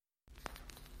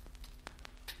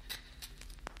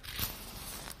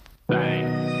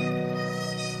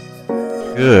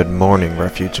Good morning,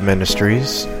 Refuge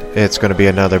Ministries. It's going to be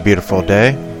another beautiful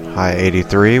day. High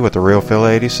 83 with a real feel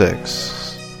 86.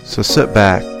 So sit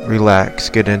back, relax,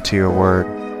 get into your word.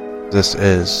 This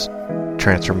is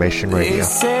Transformation Radio. They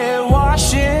said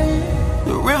washing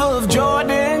the river of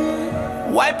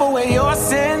Jordan, wipe away your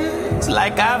sins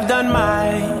like I've done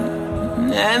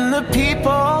mine. And the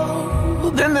people,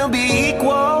 then they'll be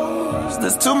equals.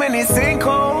 There's too many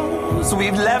sinkholes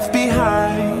we've left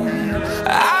behind.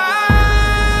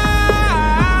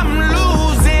 I'm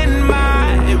losing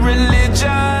my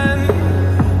religion.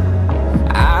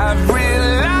 I've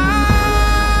realized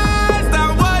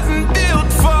I wasn't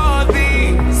built for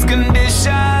these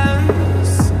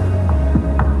conditions.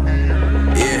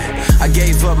 Yeah, I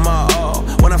gave up my all.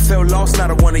 When I felt lost,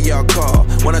 not a one of y'all called.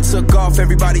 When I took off,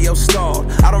 everybody else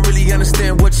stalled. I don't really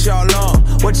understand what y'all on,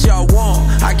 what y'all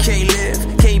want. I can't live,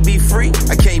 can't be free,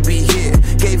 I can't be here.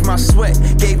 Gave my sweat,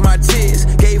 gave my tears,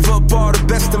 gave up all the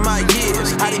best of my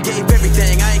years. I done gave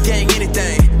everything, I ain't gained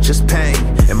anything. Just pain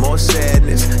and more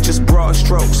sadness, just broad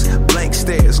strokes, blank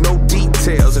stares, no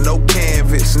details and no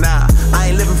canvas. Nah, I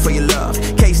ain't living for your love.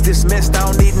 Case dismissed, I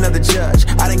don't need another judge.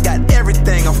 I done got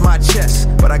everything off my chest,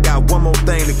 but I got one more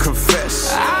thing to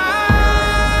confess. I'm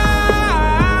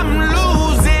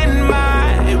losing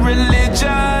my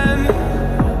religion.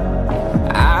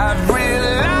 I've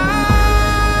realized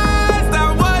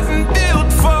I wasn't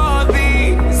built for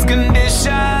these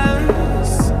conditions.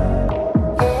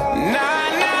 Nah,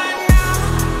 nah, nah,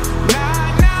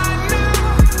 nah, nah,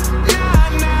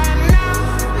 nah, nah, nah,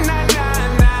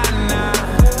 nah, nah,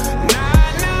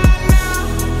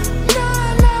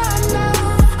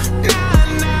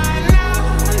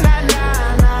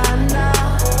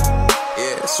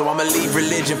 so I'ma leave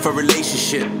religion for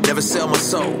relationship. Never sell my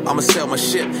soul, I'ma sell my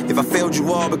ship. If I failed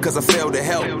you all because I failed to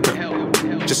help,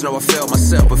 just know I failed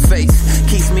myself. But faith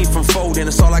keeps me from folding.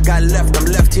 It's all I got left, I'm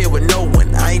left here with no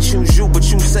one. I ain't choose you, but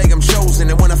you say I'm chosen.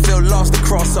 And when I feel lost,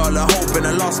 across all the hope. And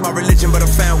I lost my religion, but I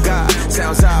found God.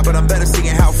 Sounds odd, but I'm better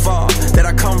seeing how far that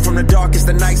I come from the darkest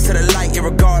of nights to the light,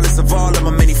 irregardless of all of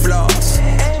my many flaws.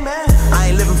 Amen. I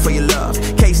ain't living for your love.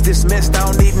 Case dismissed, I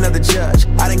don't need another judge.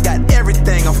 I done got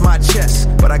everything off my chest,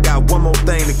 but I got one more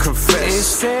thing to confess. They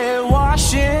said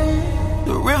washing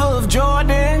the river of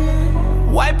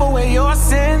Jordan, wipe away your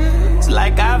sins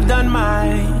like I've done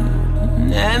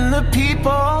mine. And the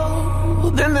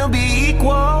people, then they'll be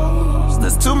equals.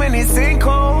 There's too many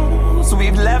sinkholes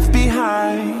we've left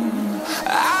behind.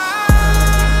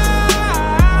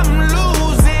 I'm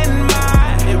losing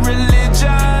my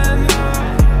religion.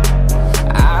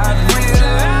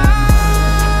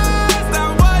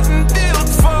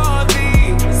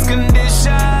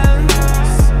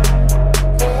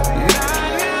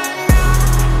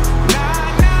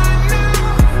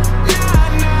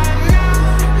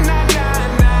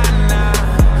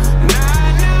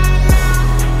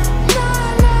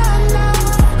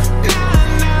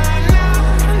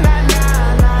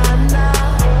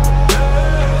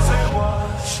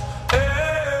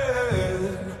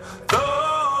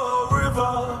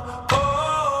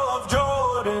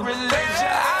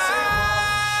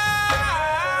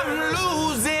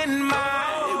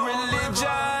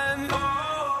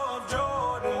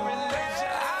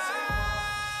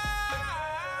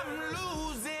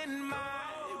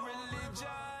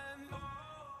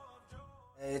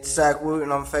 It's Zach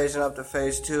Wooten. I'm phasing up to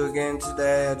phase 2 again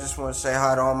today. I just want to say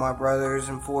hi to all my brothers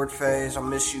in Ford Phase. I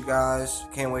miss you guys.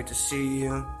 Can't wait to see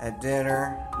you at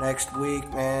dinner next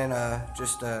week, man.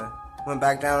 Just went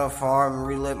back down to the farm and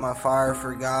relit my fire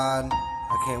for God.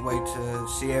 I can't wait to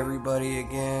see everybody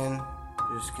again.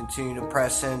 Just continue to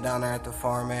press in down there at the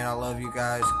farm, man. I love you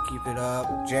guys. Keep it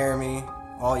up. Jeremy,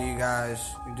 all you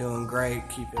guys, you're doing great.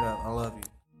 Keep it up. I love you.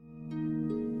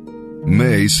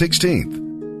 May 16th.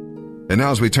 And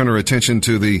now as we turn our attention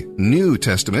to the New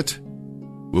Testament,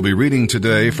 we'll be reading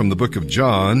today from the book of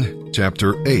John,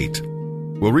 chapter 8.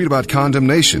 We'll read about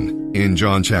condemnation in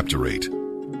John chapter 8.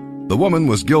 The woman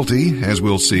was guilty, as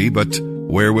we'll see, but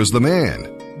where was the man?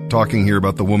 Talking here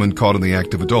about the woman caught in the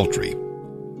act of adultery.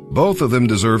 Both of them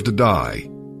deserved to die.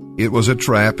 It was a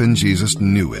trap and Jesus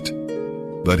knew it.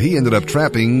 But he ended up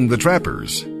trapping the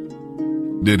trappers.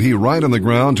 Did he write on the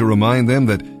ground to remind them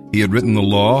that he had written the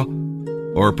law?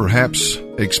 Or perhaps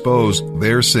expose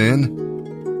their sin?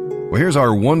 Well, here's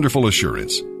our wonderful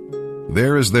assurance.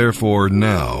 There is therefore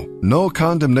now no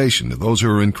condemnation to those who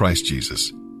are in Christ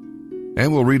Jesus.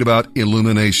 And we'll read about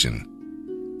illumination.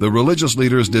 The religious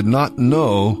leaders did not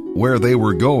know where they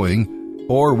were going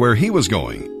or where he was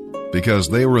going because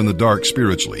they were in the dark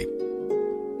spiritually.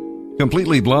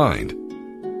 Completely blind.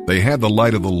 They had the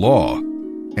light of the law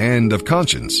and of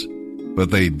conscience,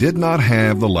 but they did not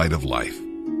have the light of life.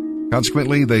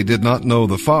 Consequently, they did not know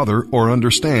the Father or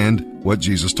understand what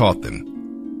Jesus taught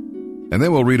them. And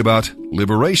then we'll read about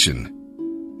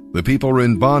liberation. The people were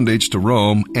in bondage to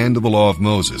Rome and to the law of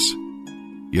Moses.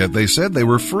 Yet they said they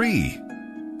were free.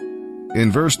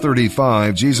 In verse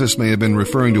 35, Jesus may have been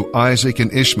referring to Isaac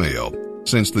and Ishmael,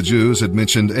 since the Jews had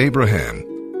mentioned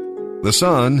Abraham. The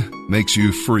Son makes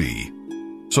you free,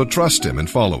 so trust Him and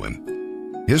follow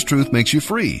Him. His truth makes you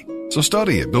free, so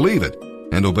study it, believe it,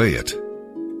 and obey it.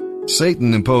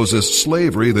 Satan imposes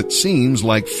slavery that seems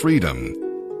like freedom.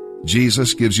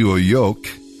 Jesus gives you a yoke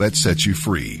that sets you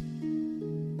free.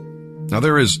 Now,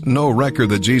 there is no record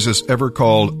that Jesus ever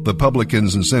called the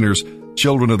publicans and sinners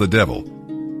children of the devil.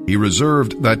 He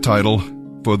reserved that title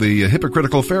for the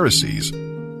hypocritical Pharisees.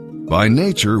 By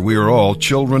nature, we are all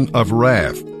children of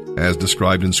wrath, as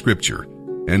described in Scripture,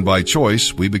 and by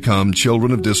choice, we become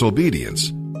children of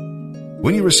disobedience.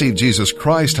 When you receive Jesus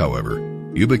Christ, however,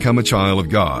 you become a child of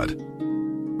God.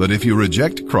 But if you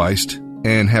reject Christ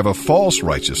and have a false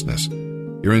righteousness,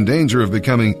 you're in danger of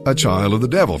becoming a child of the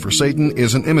devil, for Satan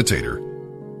is an imitator.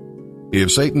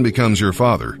 If Satan becomes your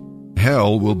father,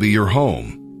 hell will be your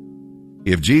home.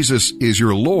 If Jesus is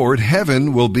your Lord,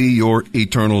 heaven will be your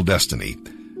eternal destiny.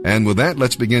 And with that,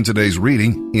 let's begin today's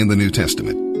reading in the New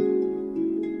Testament.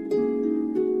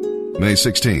 May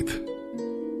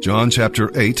 16th, John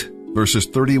chapter 8, verses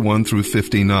 31 through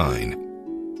 59.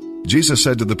 Jesus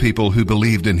said to the people who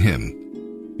believed in Him,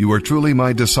 "You are truly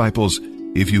my disciples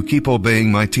if you keep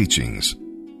obeying my teachings,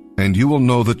 and you will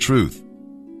know the truth,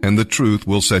 and the truth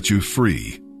will set you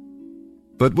free."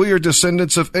 "But we are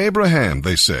descendants of Abraham,"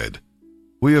 they said.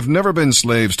 "We have never been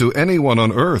slaves to anyone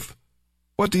on earth.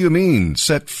 What do you mean,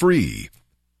 set free?"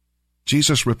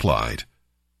 Jesus replied,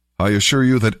 "I assure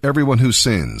you that everyone who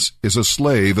sins is a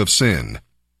slave of sin.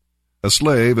 A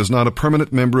slave is not a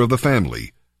permanent member of the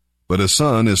family, but a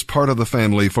son is part of the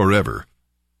family forever.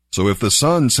 So if the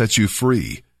Son sets you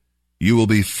free, you will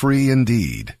be free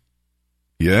indeed.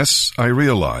 Yes, I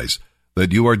realize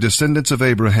that you are descendants of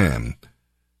Abraham,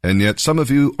 and yet some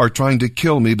of you are trying to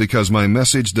kill me because my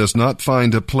message does not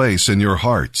find a place in your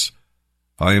hearts.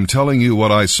 I am telling you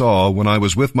what I saw when I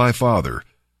was with my father,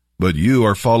 but you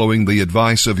are following the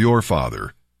advice of your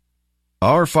father."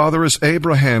 "Our father is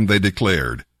Abraham," they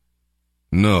declared.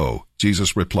 "No,"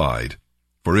 Jesus replied,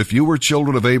 "for if you were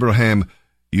children of Abraham,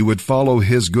 you would follow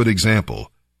his good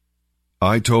example.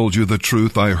 I told you the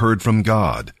truth I heard from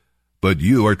God, but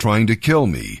you are trying to kill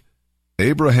me.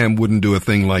 Abraham wouldn't do a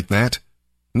thing like that.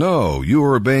 No, you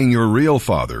are obeying your real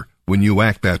father when you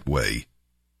act that way."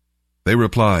 They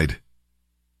replied,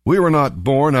 "We were not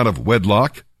born out of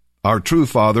wedlock. Our true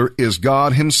father is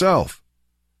God Himself."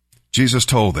 Jesus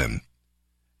told them,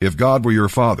 "If God were your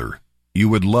father, you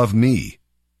would love me,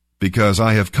 because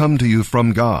I have come to you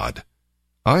from God.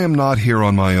 I am not here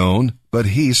on my own, but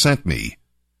He sent me.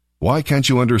 Why can't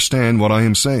you understand what I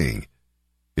am saying?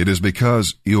 It is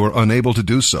because you are unable to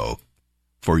do so.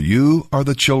 For you are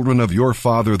the children of your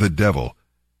father the devil,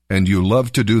 and you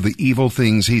love to do the evil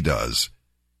things he does.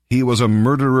 He was a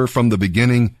murderer from the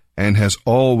beginning and has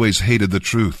always hated the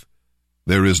truth.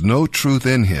 There is no truth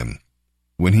in him.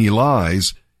 When he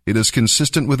lies, it is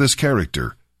consistent with his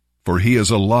character, for he is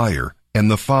a liar and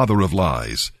the father of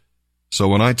lies. So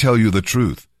when I tell you the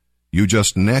truth, you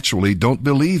just naturally don't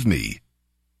believe me.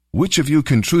 Which of you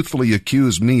can truthfully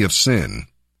accuse me of sin?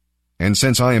 And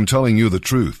since I am telling you the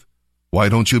truth, why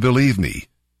don't you believe me?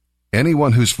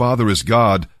 Anyone whose father is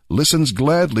God listens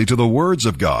gladly to the words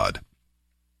of God.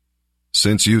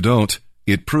 Since you don't,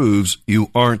 it proves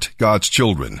you aren't God's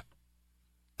children."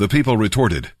 The people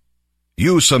retorted,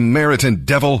 "You Samaritan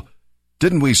devil!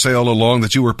 Didn't we say all along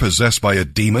that you were possessed by a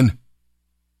demon?"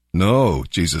 "No,"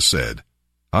 Jesus said,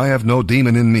 "I have no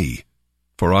demon in me,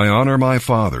 for I honor my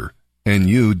Father, and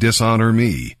you dishonor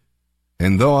me.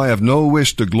 And though I have no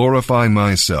wish to glorify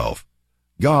myself,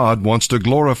 God wants to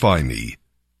glorify me.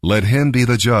 Let Him be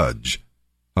the judge.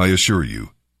 I assure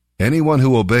you, anyone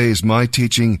who obeys my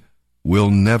teaching will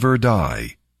never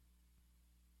die."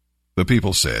 The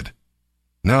people said,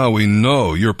 "Now we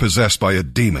know you're possessed by a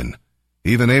demon.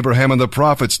 Even Abraham and the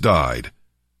prophets died.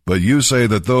 But you say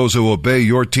that those who obey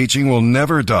your teaching will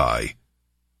never die.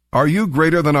 Are you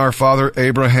greater than our father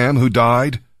Abraham who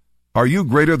died? Are you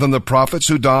greater than the prophets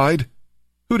who died?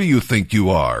 Who do you think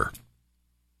you are?"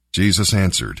 Jesus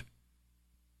answered,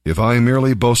 "If I am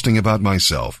merely boasting about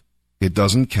myself, it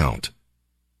doesn't count.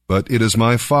 But it is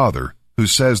my Father who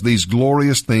says these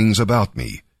glorious things about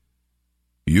me.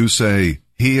 You say,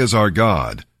 'He is our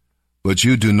God,' but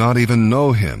you do not even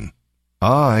know Him.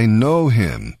 I know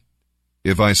Him.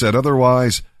 If I said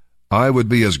otherwise, I would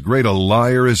be as great a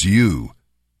liar as you.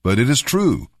 But it is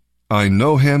true. I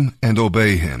know him and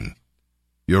obey him.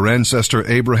 Your ancestor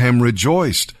Abraham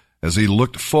rejoiced as he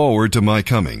looked forward to my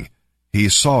coming. He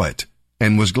saw it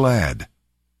and was glad."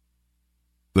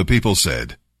 The people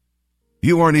said,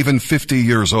 "You aren't even 50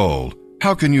 years old.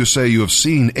 How can you say you have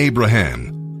seen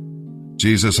Abraham?"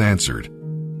 Jesus answered,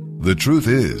 "The truth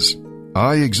is,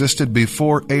 I existed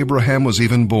before Abraham was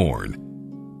even born."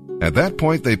 At that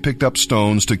point they picked up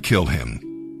stones to kill him.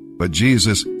 But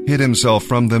Jesus hid himself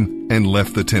from them and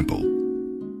left the temple.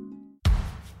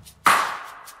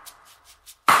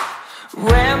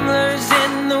 Ramblers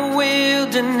in the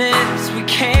wilderness, we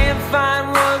can't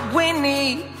find what we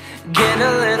need. Get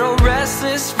a little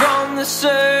restless from the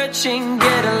searching,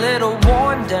 get a little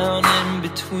worn down in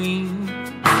between.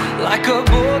 Like a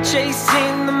bull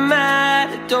chasing the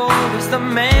matador, is the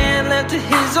man left to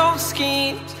his own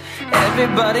schemes.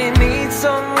 Everybody needs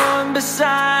someone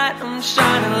beside him,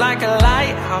 shining like a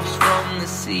lighthouse from the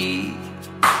sea.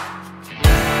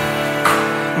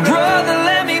 Brother,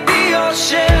 let me be your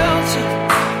shelter,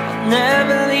 I'll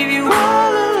never leave you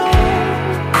all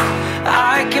alone.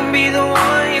 I can be the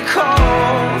one you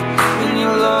call when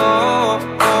you're low.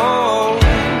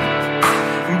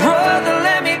 Brother,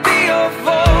 let me be your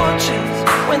fortress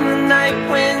when the night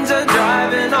winds are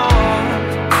driving on.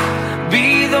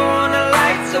 Be the one that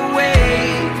lights the way,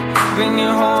 bring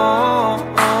you home.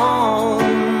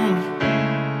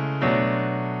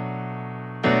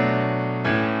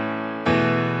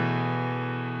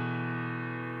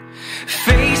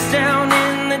 Face down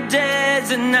in the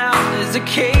desert now, there's a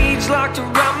cage locked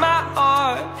around my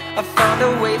heart. I found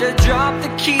a way to drop the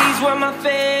keys where my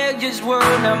failures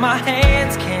were. Now my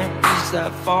hands can't reach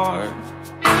that far.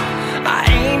 I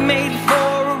ain't made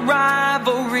for a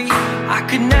rivalry, I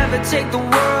could never take the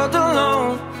world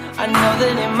alone. I know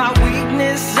that in my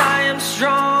weakness I am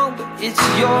strong, but it's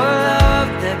your love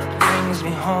that brings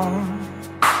me home.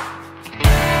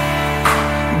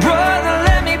 Brother,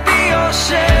 let me be your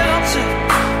shelter,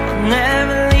 I'll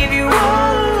never leave you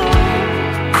all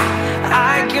alone.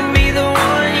 I can be the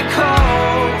one you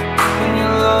call when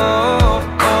you're low.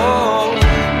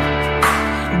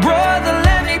 Brother,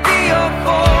 let me be your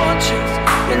fortress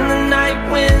when the night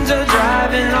winds are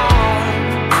driving on.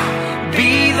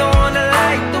 Be the one to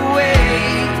light the way,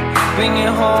 bring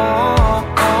you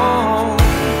home.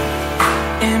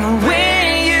 And when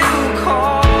you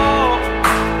call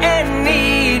and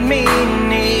need me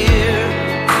near,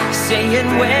 saying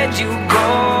where'd you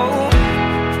go,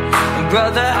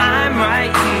 brother, I'm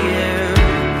right here.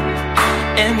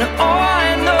 And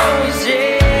on those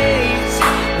days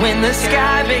when the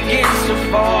sky begins to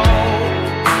fall,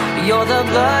 you're the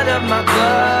blood of my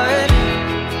blood,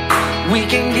 we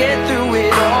can get through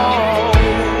it all.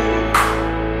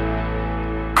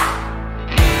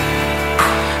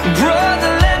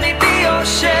 Brother, let me be your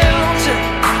shelter,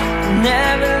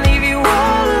 never leave you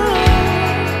all alone.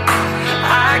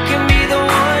 I can be the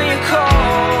one you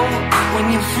call when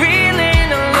you're feeling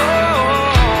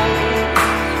alone.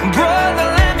 Brother,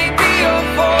 let me be your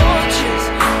fortress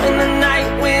when the night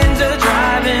winds are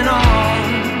driving on.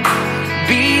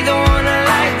 Be the one that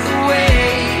lights the way,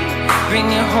 bring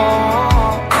you home.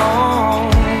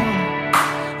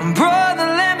 Brother,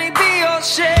 let me be your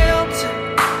shelter,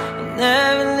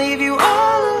 never leave you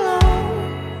all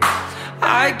alone.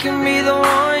 I can be the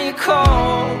one you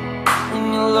call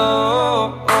when you're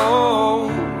low.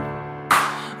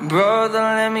 Brother,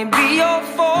 let me be your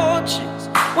fortress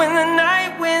when the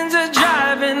night winds are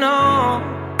driving on.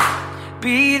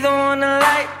 Be the one to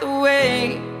light the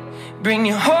way, bring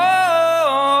you home.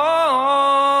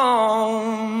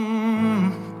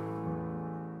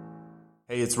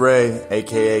 Hey, it's Ray,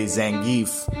 aka Zangief,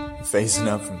 phasing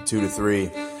up from 2 to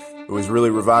 3. It was really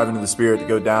reviving to the spirit to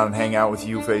go down and hang out with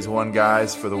you, Phase 1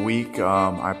 guys, for the week.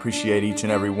 I appreciate each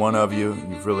and every one of you.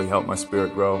 You've really helped my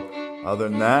spirit grow. Other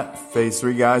than that, Phase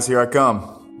 3 guys, here I come.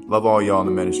 Love all y'all in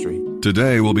the ministry.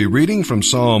 Today we'll be reading from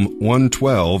Psalm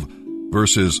 112,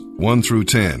 verses 1 through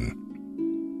 10.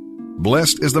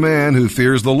 Blessed is the man who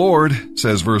fears the Lord,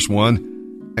 says verse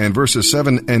 1, and verses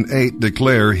 7 and 8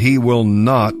 declare he will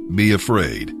not be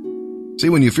afraid. See,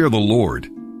 when you fear the Lord,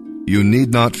 you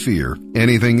need not fear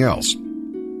anything else.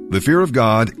 The fear of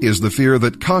God is the fear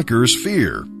that conquers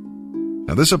fear.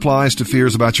 Now, this applies to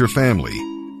fears about your family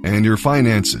and your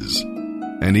finances,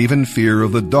 and even fear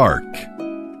of the dark.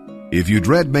 If you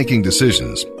dread making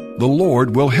decisions, the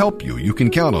Lord will help you. You can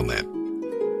count on that.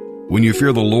 When you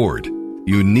fear the Lord,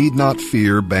 you need not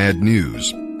fear bad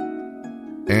news.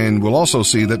 And we'll also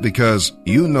see that because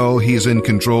you know He's in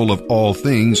control of all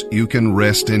things, you can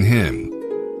rest in Him.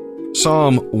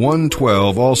 Psalm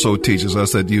 112 also teaches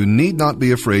us that you need not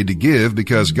be afraid to give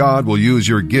because God will use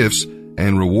your gifts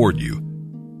and reward you.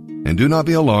 And do not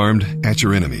be alarmed at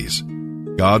your enemies.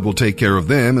 God will take care of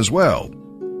them as well.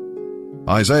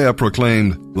 Isaiah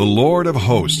proclaimed, "The Lord of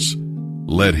hosts,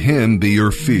 let him be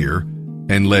your fear,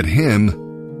 and let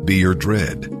him be your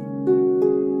dread."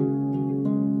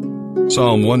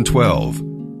 Psalm 112,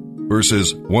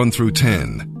 verses 1 through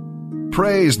 10.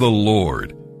 Praise the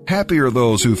Lord. Happy are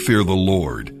those who fear the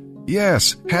Lord.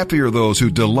 Yes, happy are those who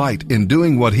delight in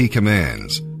doing what he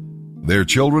commands. Their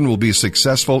children will be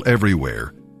successful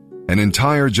everywhere. An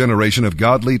entire generation of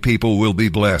godly people will be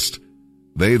blessed.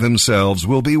 They themselves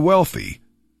will be wealthy,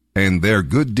 and their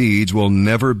good deeds will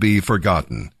never be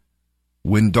forgotten.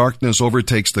 When darkness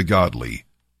overtakes the godly,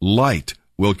 light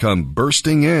will come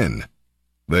bursting in.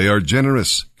 They are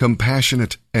generous,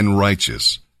 compassionate, and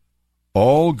righteous.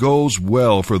 All goes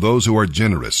well for those who are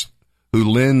generous, who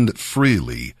lend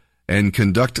freely and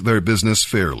conduct their business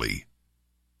fairly.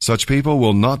 Such people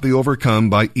will not be overcome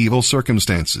by evil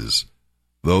circumstances.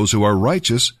 Those who are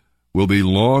righteous will be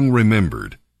long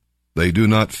remembered. They do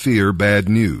not fear bad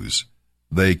news.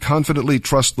 They confidently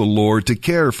trust the Lord to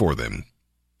care for them.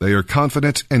 They are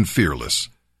confident and fearless,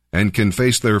 and can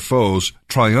face their foes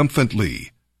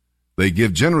triumphantly. They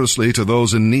give generously to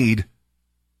those in need.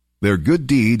 Their good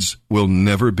deeds will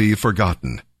never be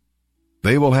forgotten.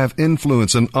 They will have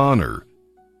influence and honor.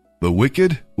 The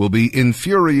wicked will be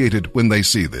infuriated when they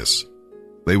see this.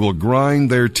 They will grind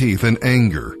their teeth in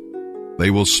anger. They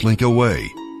will slink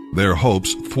away, their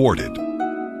hopes thwarted.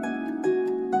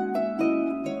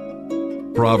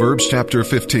 Proverbs chapter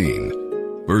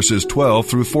 15, verses 12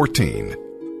 through 14.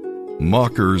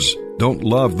 Mockers don't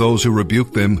love those who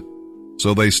rebuke them,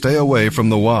 so they stay away from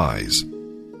the wise.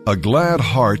 A glad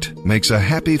heart makes a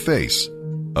happy face.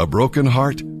 A broken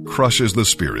heart crushes the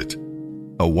spirit.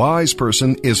 A wise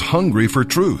person is hungry for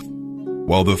truth,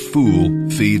 while the fool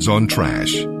feeds on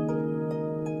trash.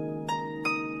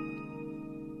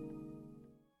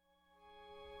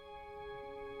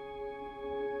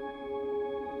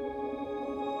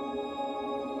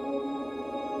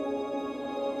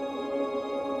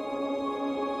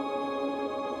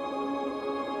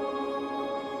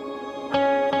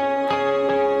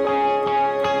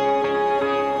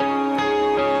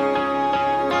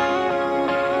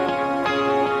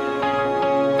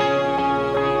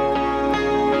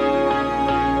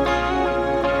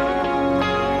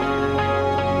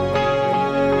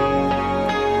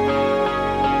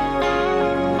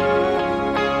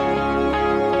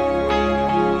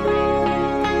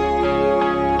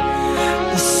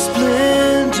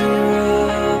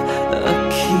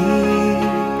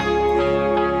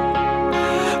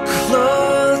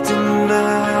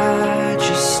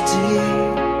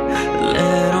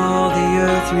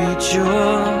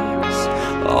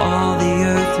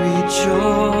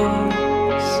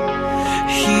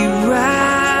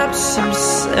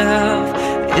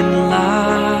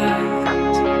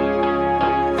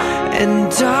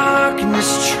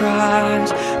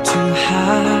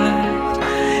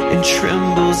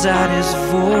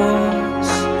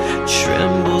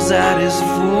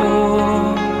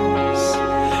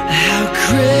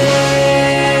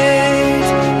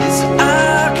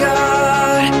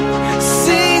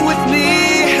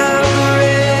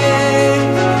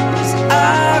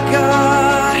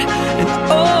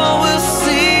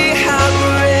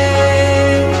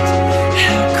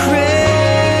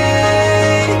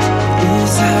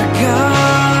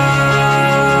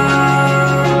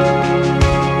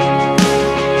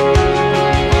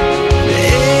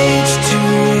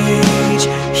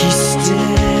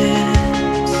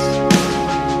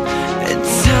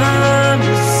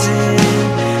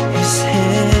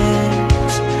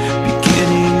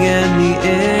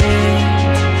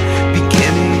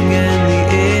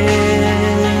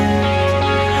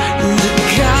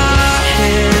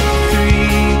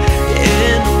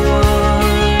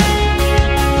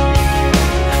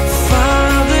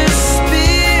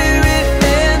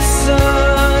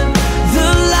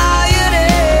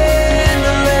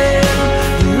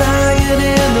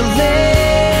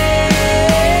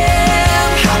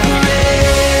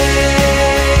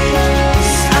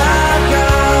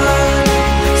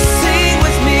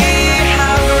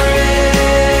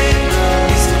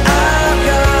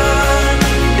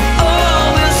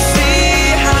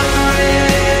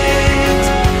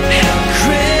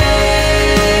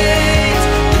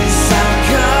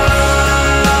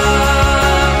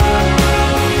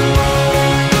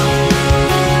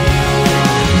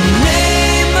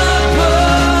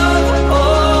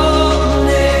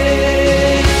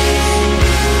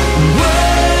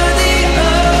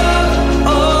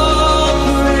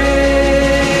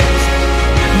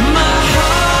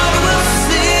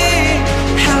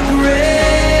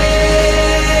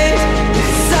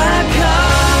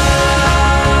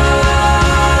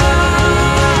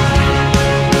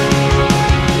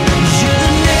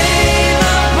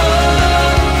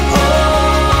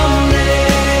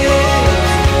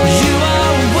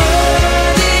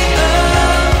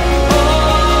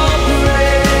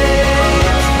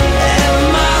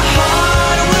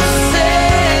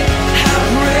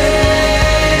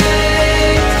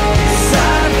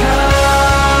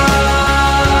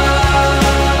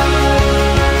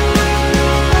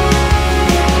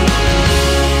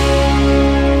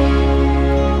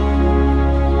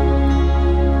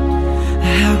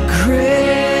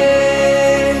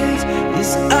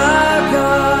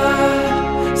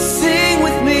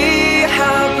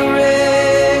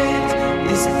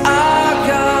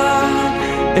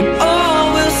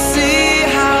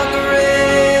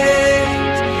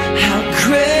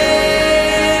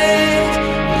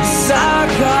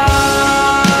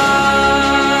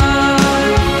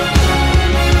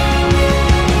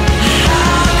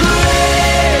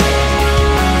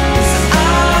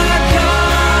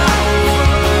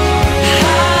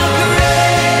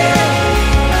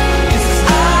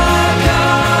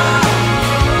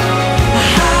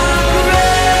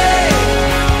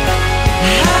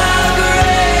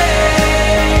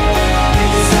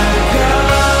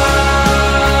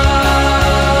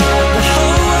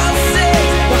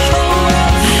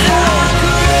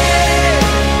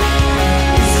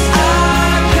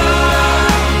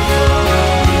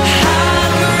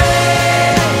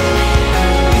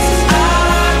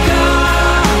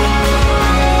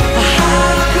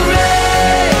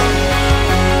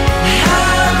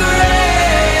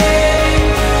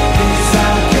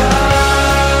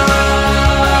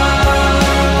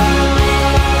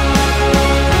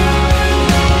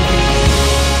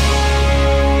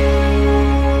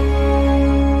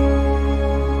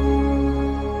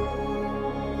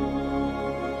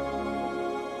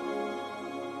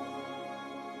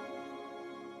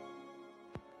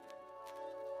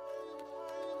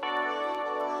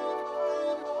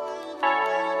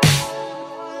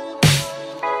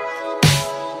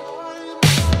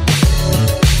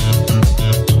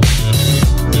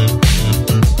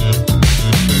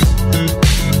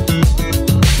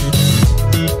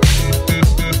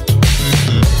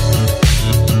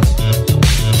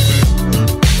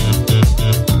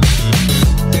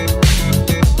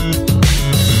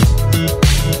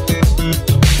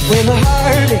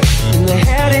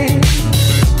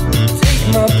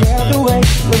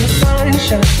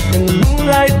 and the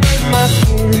moonlight burns my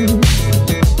skin.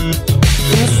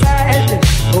 And the sadness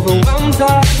overwhelms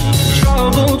us,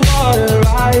 troubled water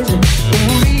rising, and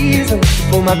the reason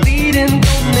for my bleeding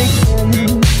don't make sense.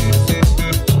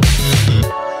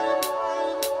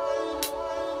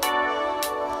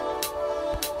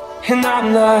 And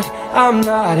I'm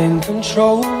not in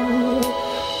control.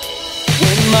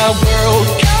 When my world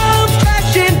comes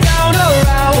crashing down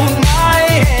around my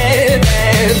head,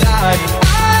 and I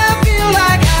feel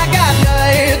like I got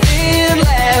nothing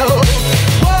left.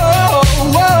 Whoa,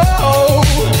 whoa,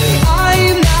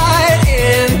 I'm not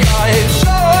in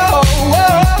control,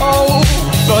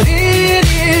 but it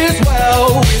is well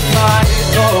with my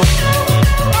soul.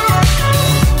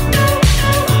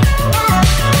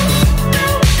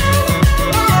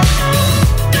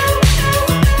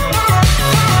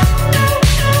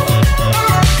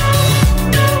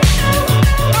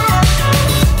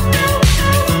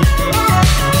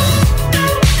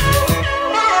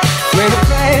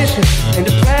 And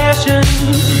depression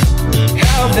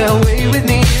have their way with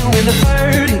me, when the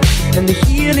hurting and the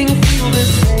healing feel the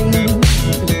same.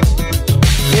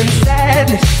 When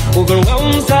sadness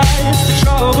overwhelms us, the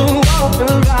trouble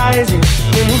often rising,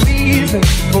 when the reason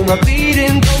for my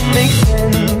bleeding don't make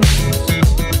sense.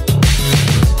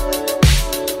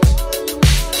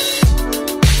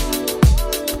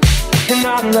 And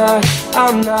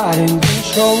I'm not in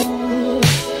control.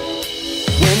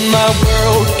 When my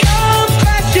world